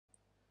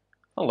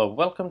Hello,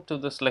 welcome to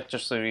this lecture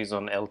series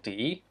on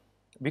LTE.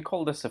 We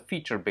call this a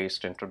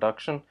feature-based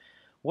introduction.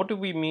 What do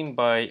we mean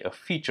by a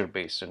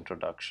feature-based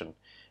introduction?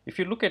 If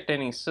you look at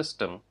any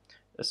system,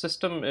 a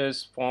system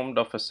is formed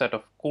of a set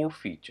of core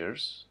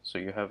features. So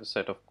you have a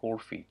set of core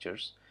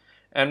features.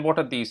 And what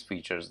are these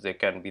features? They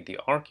can be the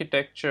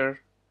architecture,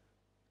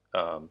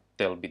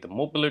 there'll be the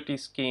mobility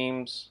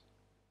schemes,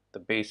 the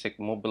basic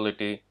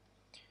mobility,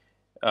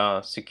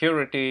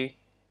 security,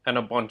 and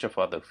a bunch of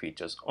other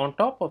features. On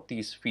top of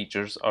these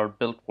features are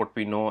built what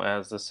we know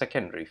as the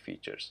secondary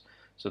features.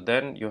 So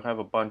then you have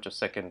a bunch of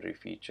secondary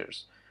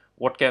features.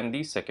 What can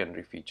these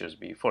secondary features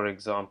be? For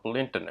example,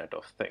 Internet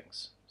of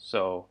Things.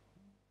 So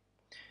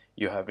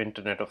you have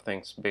Internet of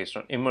Things based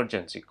on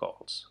emergency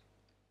calls.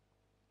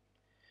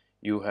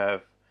 You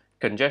have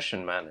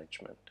congestion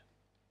management.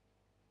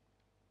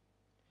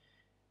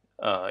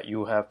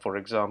 You have, for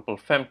example,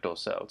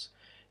 femtocells.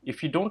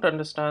 If you don't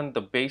understand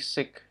the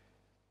basic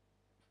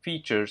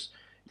features,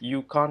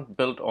 you can't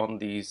build on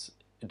these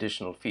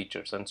additional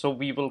features. And so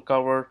we will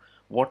cover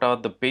what are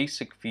the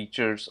basic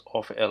features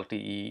of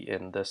LTE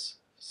in this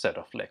set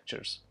of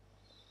lectures.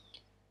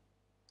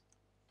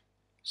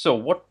 So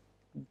what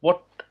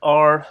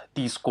are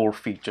these core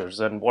features,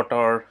 and what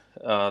are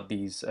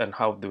these, and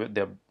how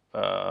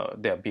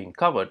they're being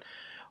covered?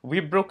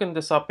 We've broken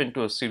this up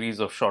into a series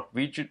of short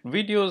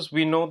videos.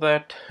 We know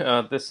that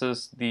this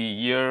is the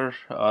year,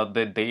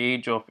 the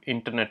age of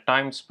internet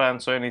time span,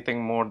 so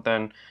anything more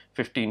than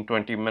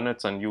 15-20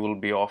 minutes and you will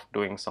be off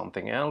doing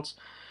something else.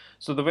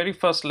 So the very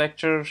first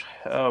lecture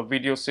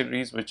video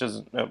series, which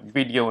is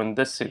video in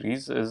this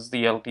series, is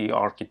the LTE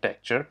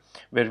architecture,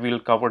 where we'll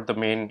cover the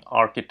main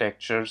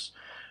architectures,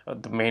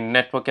 the main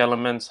network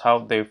elements, how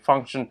they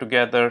function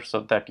together, so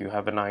that you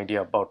have an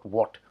idea about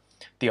what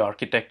the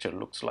architecture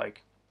looks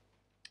like.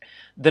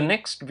 The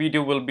next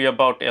video will be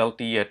about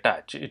LTE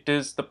attach. It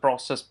is the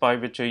process by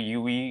which a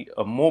UE,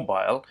 a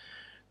mobile,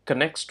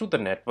 connects to the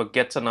network,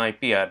 gets an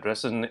IP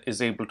address, and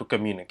is able to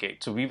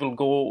communicate. So we will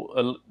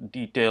go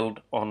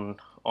detailed on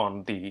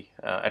the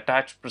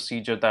attach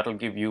procedure. That will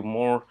give you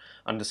more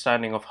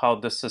understanding of how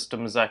the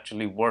system is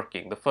actually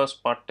working. The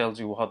first part tells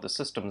you how the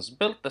system is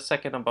built, the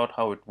second about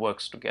how it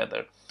works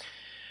together.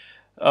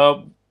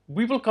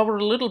 We will cover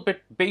a little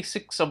bit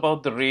basics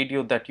about the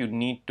radio that you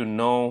need to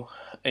know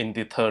in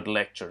the third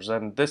lectures,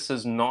 and this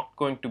is not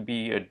going to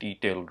be a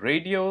detailed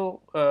radio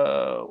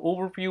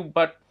overview,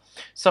 but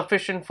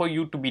sufficient for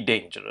you to be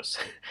dangerous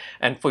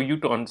and for you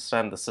to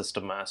understand the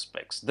system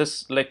aspects.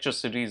 This lecture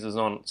series is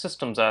on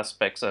systems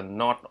aspects and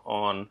not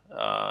on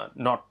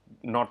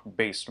not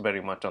based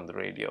very much on the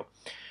radio.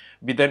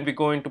 We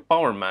go into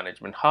power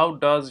management. How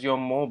does your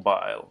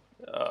mobile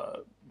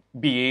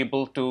be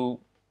able to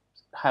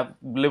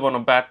live on a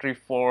battery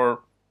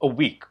for a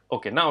week?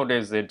 Okay,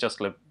 nowadays they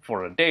just live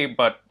for a day,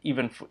 but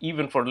even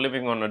for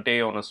living on a day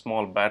on a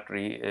small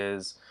battery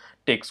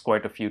takes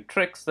quite a few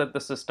tricks that the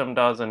system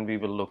does, and we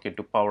will look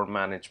into power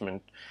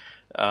management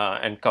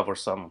and cover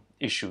some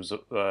issues,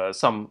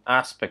 some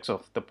aspects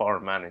of the power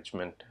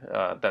management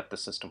that the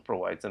system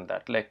provides in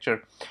that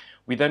lecture.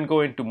 We then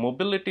go into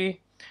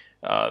mobility.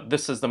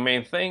 This is the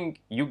main thing.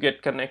 You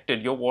get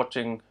connected, you're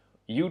watching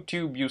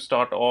YouTube, you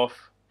start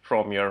off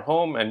from your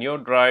home and you're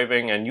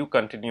driving and you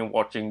continue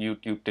watching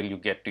YouTube till you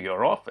get to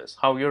your office.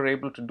 How you're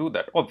able to do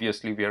that?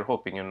 Obviously, we are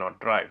hoping you're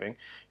not driving.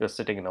 You're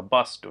sitting in a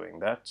bus doing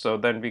that. So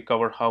then we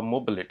cover how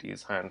mobility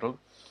is handled.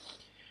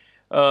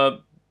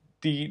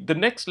 The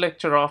next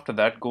lecture after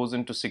that goes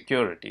into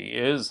security.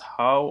 Is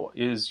how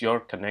is your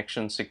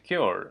connection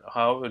secure?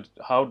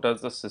 How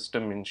does the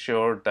system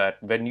ensure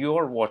that when you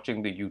are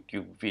watching the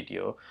YouTube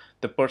video,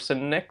 the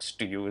person next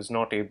to you is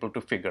not able to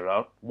figure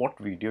out what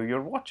video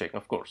you're watching?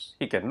 Of course,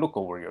 he can look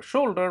over your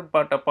shoulder,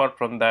 but apart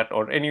from that,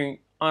 or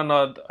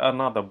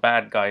another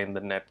bad guy in the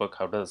network,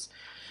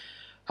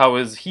 how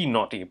is he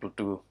not able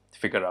to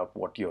figure out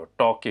what you're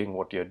talking,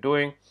 what you're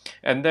doing?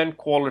 And then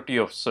quality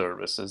of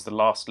service is the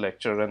last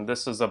lecture, and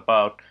this is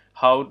about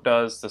how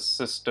does the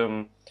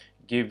system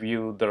give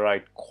you the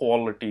right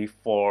quality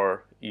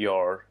for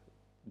your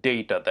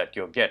data that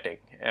you're getting.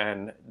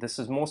 And this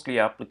is mostly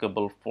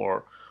applicable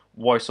for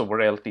voice over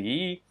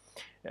LTE,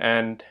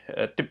 and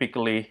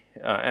typically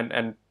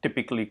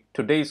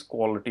today's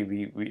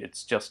quality,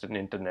 it's just an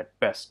internet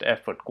best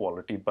effort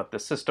quality, but the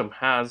system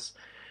has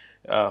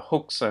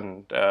hooks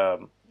and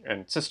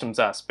systems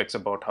aspects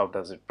about how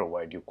does it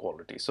provide you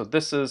quality. So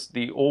this is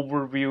the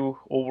overview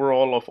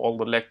overall of all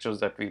the lectures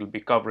that we'll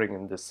be covering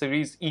in this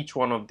series. Each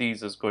one of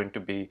these is going to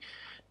be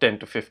 10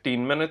 to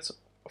 15 minutes,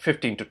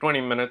 15 to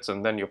 20 minutes,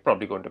 and then you're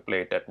probably going to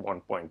play it at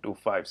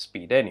 1.25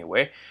 speed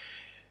anyway.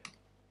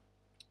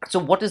 So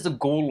what is the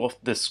goal of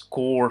this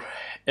core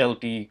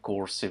LTE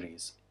core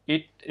series?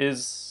 It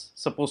is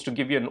supposed to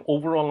give you an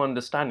overall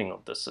understanding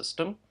of the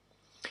system.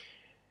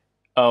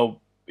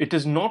 It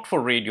is not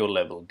for radio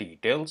level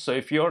detail. So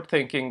if you're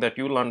thinking that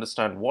you'll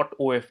understand what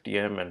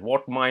OFDM and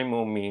what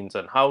MIMO means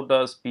and how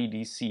does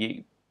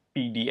PDSCH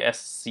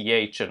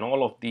and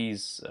all of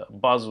these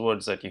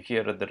buzzwords that you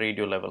hear at the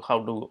radio level,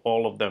 how do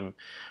all of them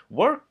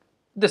work?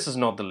 this is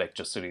not the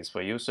lecture series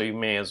for you, so you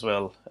may as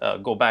well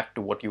go back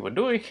to what you were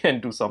doing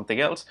and do something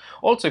else.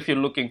 Also, if you're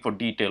looking for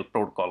detailed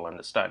protocol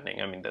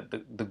understanding, I mean,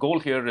 the goal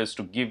here is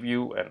to give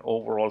you an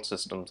overall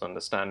systems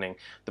understanding.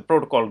 The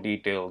protocol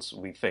details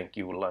we think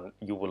you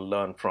will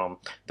learn from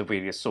the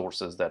various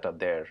sources that are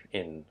there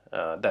in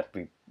that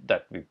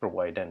we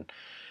provide and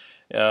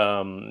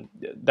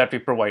that we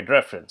provide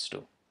reference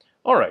to.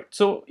 All right,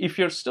 so if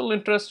you're still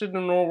interested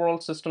in overall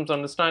systems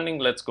understanding,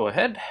 let's go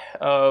ahead.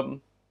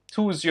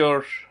 Who's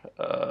your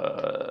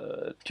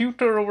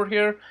tutor over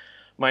here?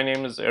 My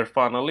name is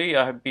Irfan Ali.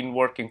 I have been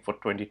working for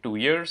 22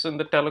 years in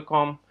the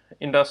telecom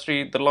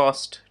industry. The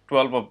last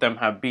 12 of them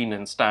have been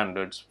in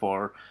standards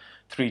for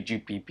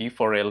 3GPP,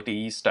 for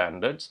LTE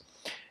standards.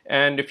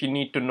 And if you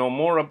need to know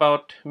more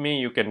about me,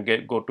 you can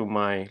go to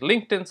my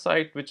LinkedIn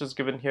site, which is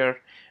given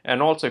here.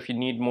 And also, if you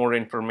need more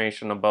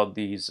information about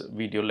these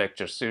video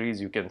lecture series,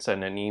 you can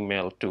send an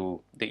email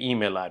to the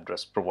email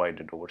address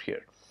provided over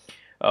here.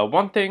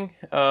 One thing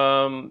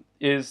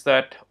is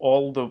that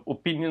all the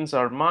opinions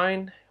are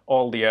mine,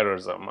 all the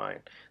errors are mine.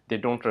 They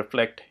don't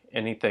reflect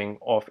anything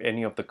of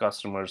any of the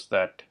customers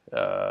that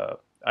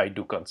I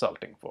do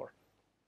consulting for.